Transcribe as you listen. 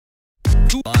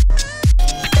For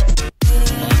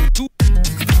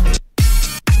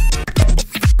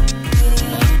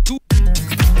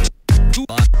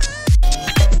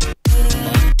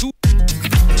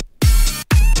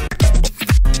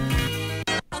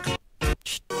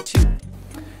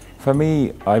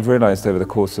me, I've realized over the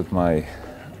course of my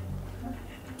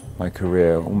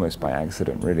career, almost by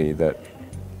accident really, that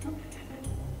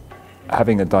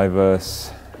having a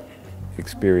diverse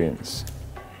experience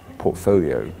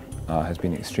portfolio has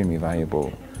been extremely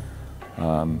valuable.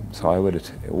 So I would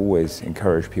always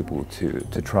encourage people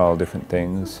to trial different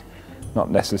things, not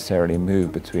necessarily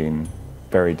move between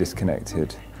very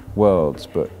disconnected worlds,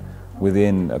 but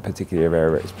within a particular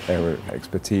area of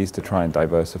expertise to try and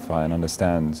diversify and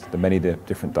understand the many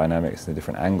different dynamics, the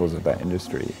different angles of that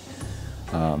industry,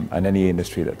 and any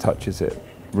industry that touches it,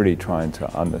 really trying to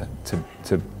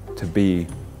be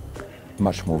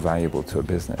much more valuable to a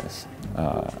business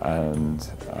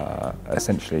and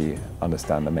essentially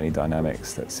understand the many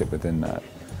dynamics that sit within that.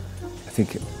 I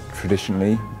think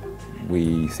traditionally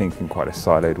we think in quite a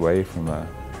siloed way from a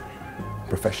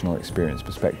professional experience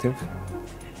perspective,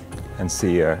 and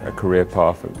see a career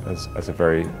path as a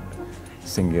very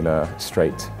singular,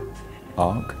 straight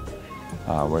arc.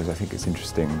 Whereas I think it's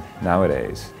interesting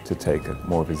nowadays to take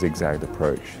more of a zigzagged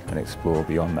approach and explore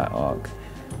beyond that arc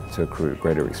to accrue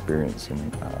greater experience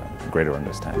and greater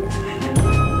understanding.